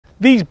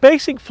These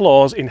basic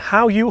flaws in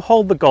how you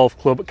hold the golf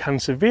club can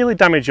severely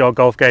damage your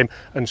golf game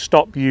and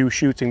stop you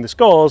shooting the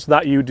scores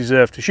that you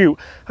deserve to shoot.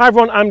 Hi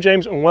everyone, I'm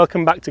James and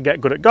welcome back to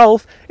Get Good at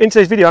Golf. In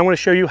today's video I'm going to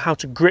show you how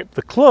to grip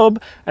the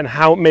club and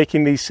how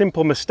making these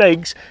simple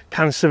mistakes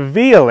can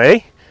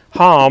severely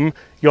harm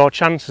your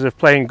chances of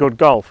playing good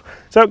golf.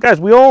 So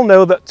guys, we all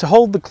know that to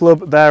hold the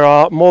club there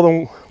are more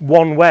than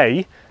one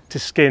way to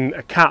skin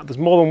a cat. There's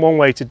more than one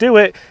way to do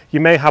it. You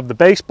may have the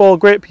baseball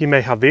grip, you may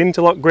have the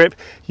interlock grip,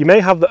 you may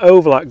have the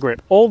overlap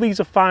grip. All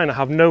these are fine, I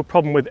have no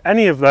problem with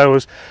any of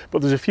those,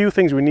 but there's a few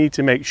things we need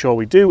to make sure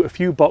we do, a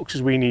few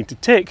boxes we need to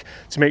tick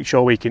to make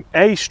sure we can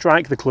A,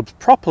 strike the clubs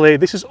properly.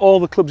 This is all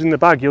the clubs in the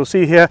bag. You'll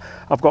see here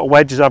I've got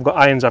wedges, I've got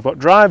irons, I've got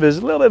drivers,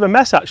 a little bit of a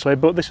mess actually,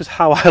 but this is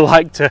how I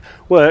like to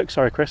work.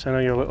 Sorry Chris, I know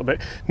you're a little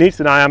bit neater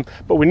than I am,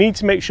 but we need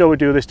to make sure we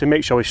do this to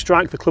make sure we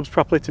strike the clubs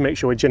properly, to make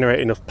sure we generate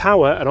enough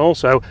power, and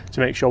also to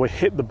make sure we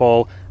hit the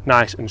ball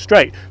nice and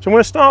straight. So I'm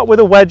going to start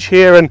with a wedge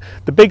here, and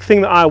the big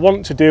thing that I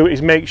want to do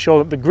is make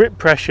sure that the grip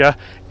pressure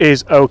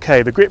is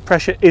okay. The grip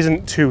pressure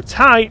isn't too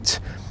tight,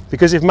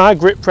 because if my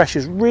grip pressure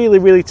is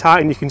really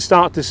tight and you can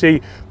start to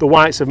see the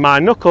whites of my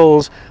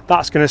knuckles,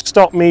 that's going to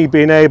stop me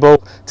being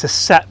able to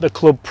set the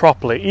club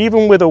properly.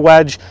 Even with a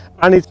wedge,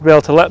 I need to be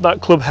able to let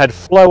that club head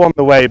flow on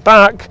the way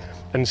back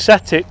and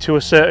set it to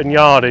a certain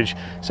yardage.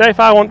 Say if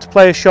I want to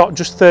play a shot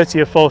just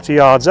 30 or 40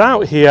 yards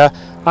out here,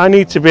 I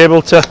need to be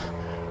able to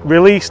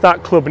release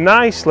that club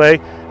nicely,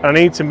 and I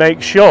need to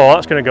make sure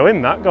that's going to go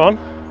in that, go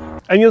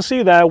on. And you'll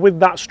see there with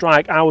that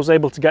strike I was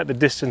able to get the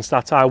distance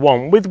that I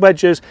want. With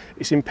wedges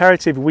it's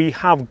imperative we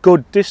have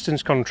good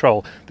distance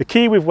control. The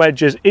key with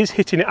wedges is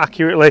hitting it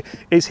accurately,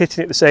 is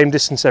hitting it the same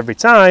distance every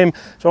time.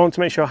 So I want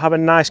to make sure I have a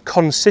nice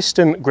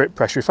consistent grip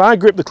pressure. If I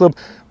grip the club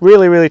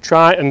really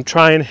try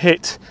and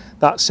hit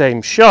that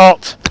same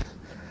shot,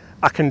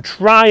 I can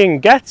try and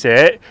get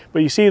it,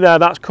 but you see there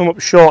that's come up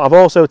short. I've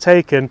also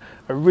taken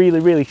a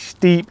really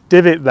steep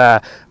divot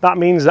there. That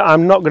means that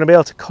I'm not going to be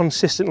able to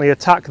consistently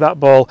attack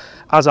that ball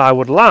as I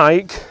would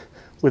like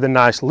with a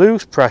nice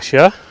loose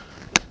pressure,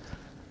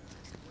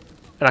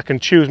 and I can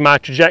choose my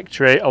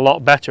trajectory a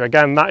lot better.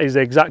 Again, that is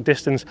the exact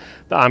distance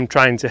that I'm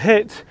trying to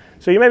hit.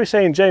 So you may be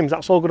saying, James,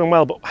 that's all good and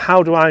well, but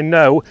how do I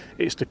know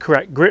it's the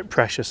correct grip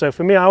pressure? So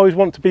for me, I always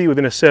want to be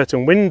within a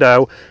certain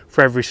window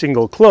for every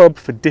single club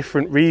for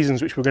different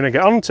reasons, which we're going to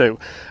get onto.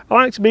 I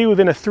like to be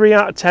within a 3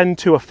 out of 10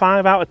 to a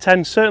 5 out of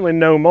 10, certainly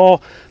no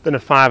more than a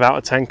 5 out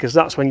of 10, because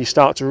that's when you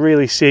start to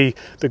really see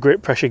the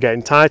grip pressure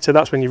getting tighter.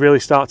 That's when you really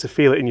start to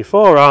feel it in your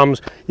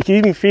forearms. You can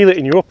even feel it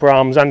in your upper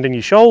arms and in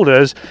your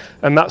shoulders,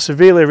 and that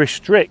severely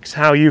restricts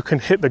how you can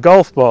hit the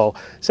golf ball.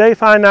 Say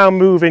if I now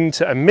move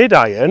into a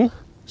mid-iron,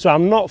 so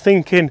I'm not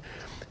thinking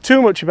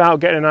too much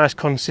about getting a nice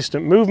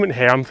consistent movement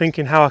here. I'm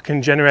thinking how I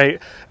can generate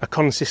a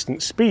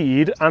consistent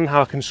speed and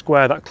how I can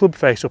square that club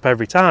face up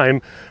every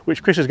time,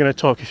 which Chris is going to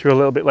talk you through a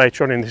little bit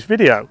later on in this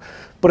video.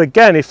 But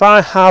again, if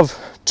I have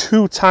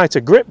too tight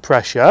a grip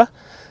pressure,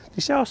 do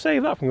you see how I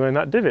save that from going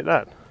that divot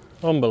there?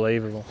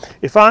 Unbelievable.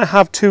 If I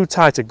have too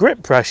tight a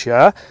grip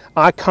pressure,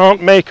 I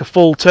can't make a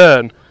full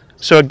turn.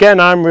 So again,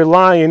 I'm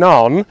relying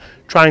on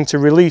trying to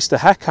release the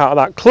heck out of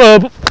that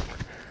club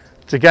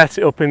to get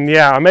it up in the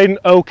air. I made an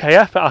okay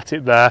effort at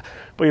it there,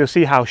 but you'll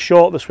see how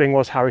short the swing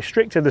was, how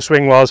restricted the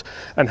swing was,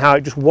 and how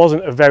it just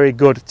wasn't a very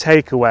good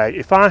takeaway.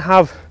 If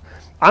I'm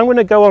going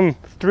to go on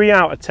 3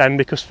 out of 10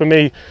 because for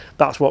me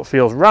that's what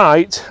feels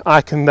right.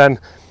 I can then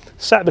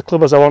set the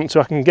club as I want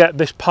to. I can get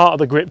this part of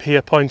the grip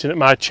here pointing at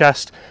my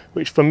chest,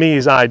 which for me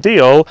is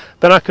ideal.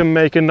 Then I can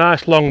make a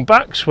nice long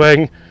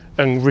backswing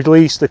and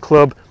release the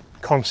club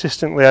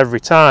consistently every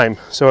time.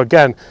 So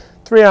again,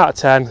 3 out of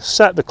 10,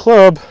 set the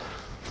club,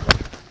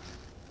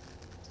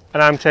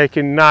 and I'm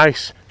taking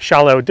nice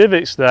shallow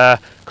divots there,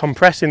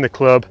 compressing the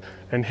club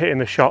and hitting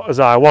the shot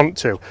as I want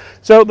to.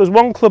 So there's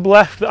one club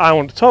left that I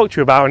want to talk to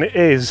you about, and it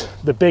is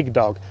the big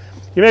dog.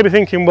 You may be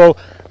thinking, well,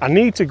 I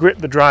need to grip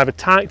the driver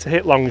tight to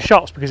hit long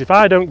shots, because if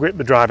I don't grip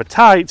the driver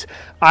tight,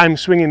 I'm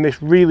swinging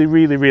this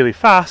really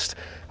fast.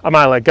 I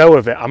might let go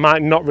of it. I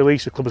might not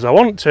release the club as I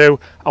want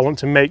to. I want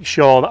to make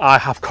sure that I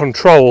have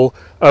control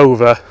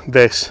over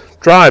this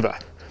driver.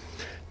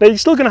 Now you're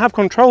still going to have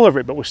control over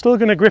it, but we're still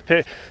going to grip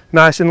it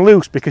nice and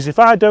loose, because if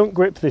I don't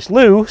grip this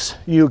loose,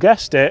 you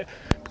guessed it,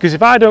 because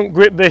if I don't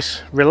grip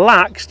this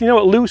relaxed, you know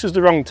what, loose is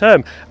the wrong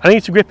term. I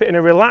need to grip it in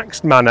a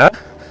relaxed manner,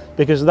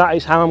 because that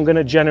is how I'm going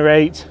to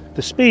generate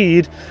the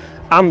speed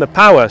and the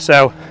power.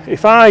 So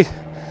if I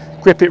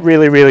grip it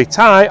really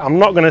tight, I'm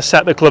not going to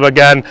set the club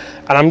again,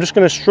 and I'm just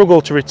going to struggle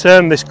to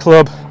return this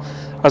club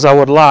as I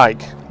would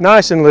like.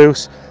 Nice and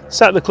loose,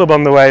 set the club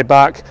on the way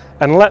back,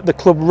 and let the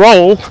club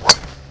roll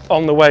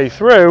on the way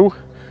through,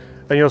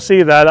 and you'll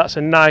see there that's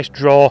a nice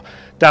draw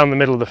down the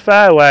middle of the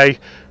fairway.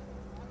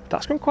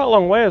 That's gone quite a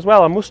long way as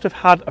well. I must have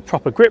had a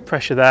proper grip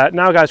pressure there.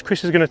 Now guys,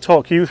 Chris is going to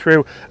talk you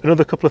through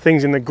another couple of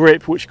things in the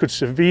grip which could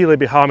severely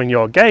be harming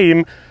your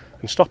game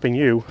and stopping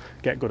you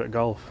get good at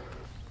golf.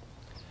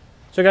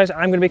 So guys,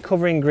 I'm going to be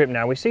covering grip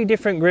now. We see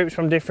different grips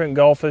from different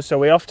golfers, so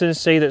we often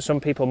see that some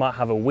people might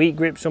have a weak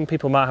grip, some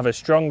people might have a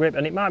strong grip,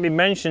 and it might be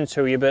mentioned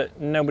to you,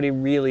 but nobody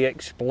really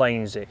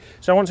explains it.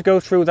 So I want to go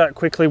through that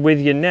quickly with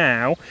you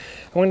now.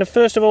 I'm going to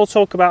first of all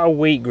talk about a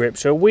weak grip.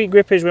 So a weak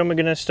grip is when we're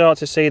going to start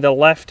to see the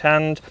left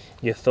hand,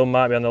 your thumb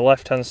might be on the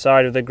left hand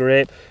side of the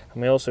grip,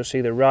 and we also see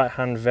the right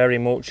hand very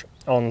much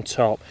on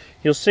top.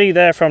 You'll see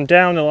there from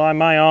down the line,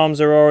 my arm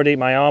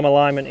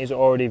alignment is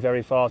already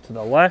very far to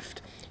the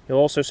left. You'll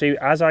also see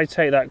as I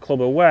take that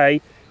club away,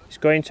 it's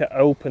going to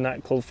open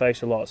that club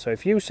face a lot. So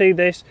if you see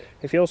this,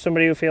 if you're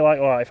somebody who feel like,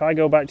 all right, if I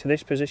go back to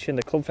this position,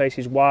 the club face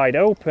is wide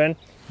open,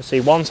 you'll see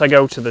once I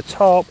go to the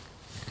top,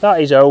 that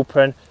is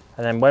open,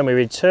 and then when we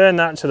return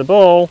that to the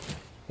ball,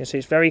 you see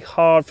it's very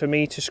hard for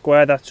me to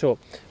square that up.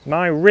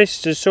 My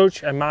wrists as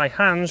such and my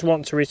hands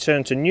want to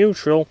return to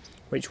neutral,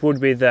 which would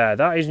be there.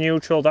 That is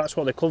neutral, that's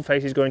what the club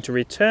face is going to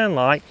return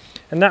like,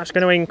 and that's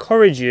going to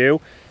encourage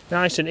you,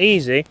 nice and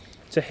easy,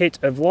 to hit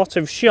a lot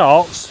of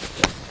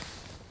shots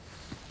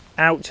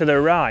out to the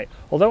right.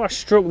 Although I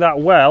struck that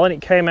well and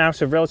it came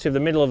out of relative the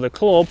middle of the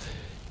club,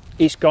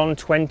 it's gone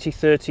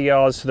 20-30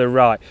 yards to the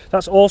right.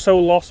 That's also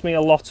lost me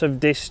a lot of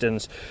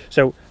distance.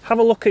 So have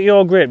a look at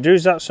your grip.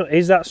 Is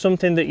that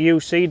something that you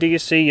see? Do you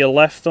see your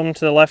left thumb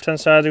to the left hand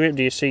side of the grip?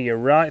 Do you see your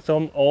right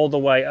thumb all the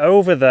way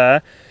over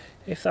there?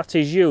 If that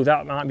is you,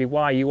 that might be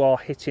why you are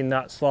hitting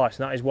that slice,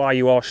 and that is why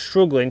you are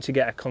struggling to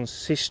get a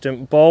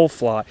consistent ball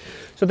flight.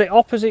 So the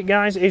opposite,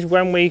 guys, is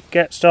when we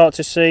start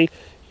to see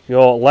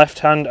your left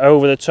hand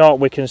over the top.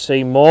 We can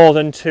see more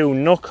than 2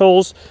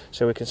 knuckles,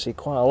 so we can see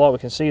quite a lot. We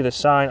can see the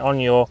sign on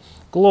your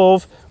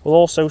glove. We'll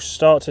also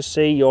start to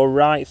see your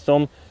right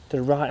thumb,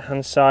 the right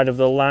hand side of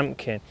the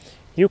lambkin.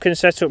 You can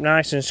set up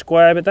nice and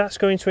square, but that's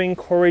going to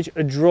encourage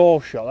a draw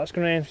shot. It's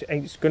going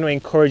to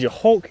encourage a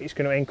hook. It's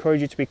going to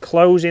encourage you to be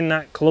closing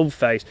that club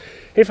face.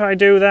 If I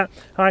do that,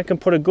 I can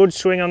put a good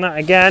swing on that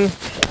again,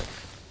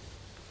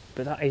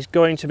 but that is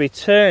going to be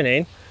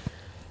turning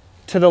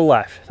to the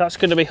left. That's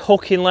going to be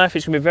hooking left.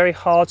 It's going to be very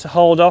hard to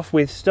hold off.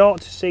 We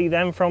start to see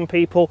them from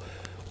people.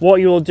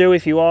 What you will do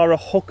if you are a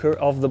hooker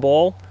of the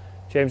ball,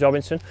 James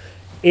Robinson,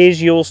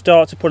 is you'll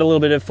start to put a little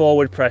bit of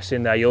forward press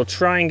in there. You'll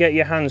try and get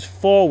your hands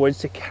forwards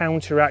to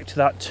counteract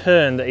that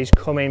turn that is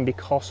coming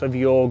because of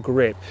your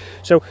grip.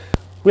 So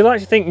we like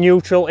to think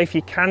neutral. If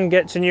you can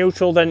get to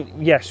neutral, then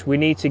yes, we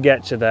need to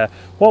get to there.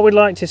 What we'd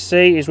like to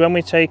see is when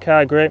we take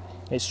our grip,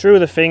 it's through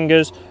the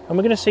fingers, and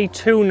we're going to see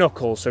 2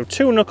 knuckles. So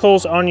 2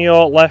 knuckles on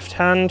your left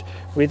hand.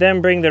 We then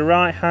bring the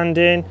right hand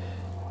in,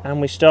 and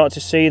we start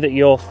to see that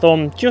your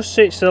thumb just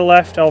sits to the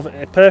left of,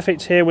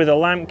 perfect here with a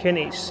lambkin,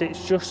 it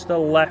sits just to the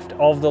left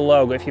of the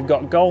logo. If you've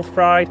got Golf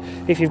Pride,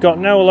 if you've got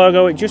no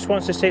logo, it just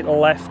wants to sit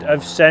left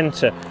of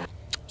centre.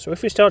 So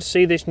if we start to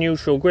see this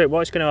neutral grip, what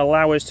it's going to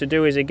allow us to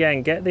do is,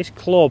 again, get this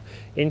club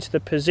into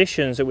the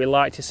positions that we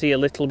like to see a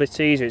little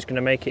bit easier. It's going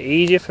to make it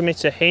easier for me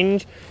to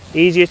hinge,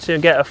 easier to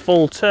get a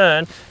full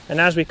turn,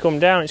 and as we come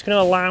down, it's going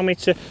to allow me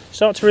to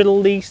start to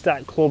release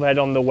that club head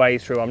on the way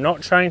through. I'm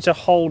not trying to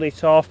hold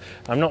it off,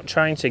 I'm not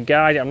trying to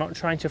guide it, I'm not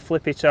trying to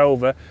flip it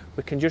over.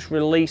 We can just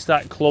release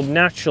that club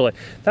naturally.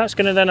 That's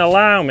going to then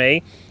allow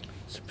me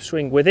to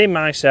swing within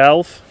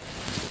myself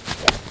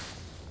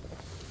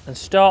and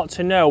start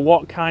to know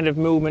what kind of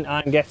movement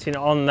I'm getting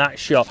on that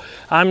shot.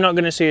 I'm not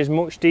going to see as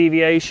much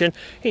deviation.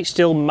 It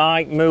still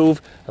might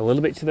move a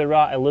little bit to the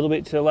right, a little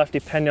bit to the left,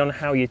 depending on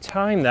how you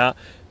time that,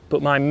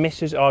 but my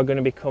misses are going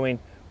to be coming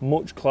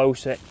much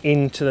closer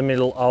into the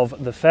middle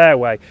of the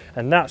fairway,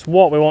 and that's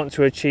what we want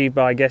to achieve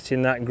by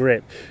getting that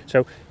grip.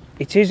 So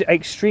it is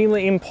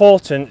extremely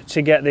important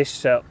to get this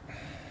set.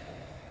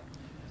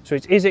 So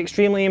it is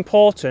extremely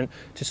important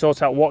to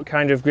sort out what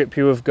kind of grip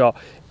you have got.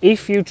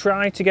 If you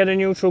try to get a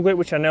neutral grip,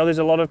 which I know there's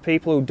a lot of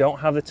people who don't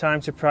have the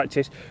time to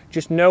practice,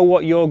 just know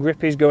what your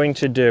grip is going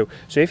to do.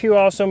 So if you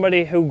are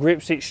somebody who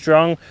grips it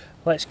strong,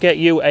 let's get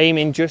you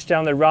aiming just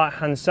down the right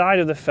hand side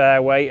of the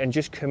fairway and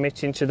just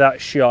committing to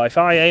that shot. If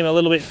I aim a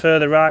little bit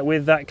further right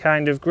with that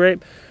kind of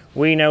grip,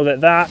 we know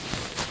that that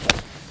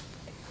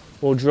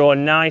will draw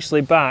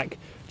nicely back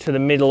to the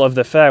middle of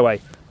the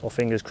fairway. Or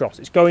fingers crossed,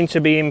 it's going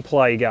to be in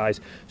play, guys.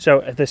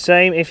 So the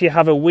same if you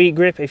have a weak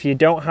grip, if you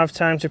don't have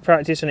time to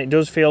practice and it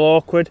does feel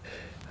awkward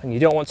and you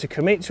don't want to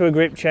commit to a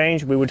grip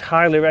change, we would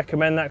highly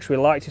recommend that because we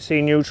like to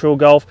see neutral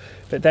golf,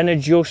 but then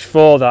adjust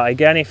for that.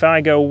 Again, if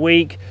I go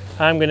weak,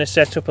 I'm going to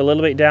set up a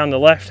little bit down the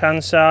left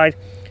hand side,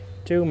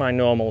 do my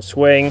normal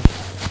swing,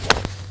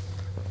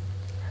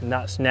 and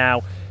that's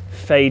now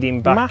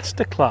fading back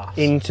Masterclass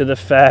into the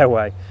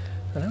fairway.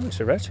 I know it's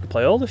a rare to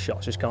play all the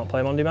shots, just can't play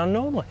them on demand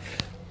normally.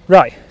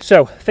 Right,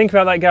 so think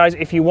about that, guys.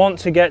 If you want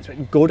to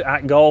get good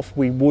at golf,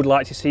 we would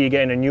like to see you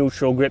getting a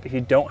neutral grip. If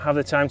you don't have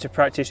the time to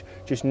practice,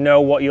 just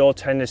know what your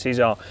tendencies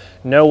are.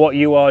 Know what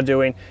you are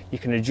doing. You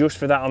can adjust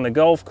for that on the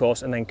golf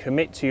course and then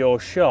commit to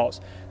your shots,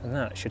 and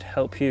that should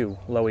help you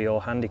lower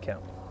your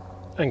handicap.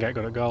 and get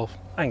good at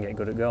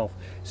golf.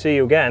 See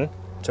you again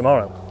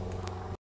tomorrow.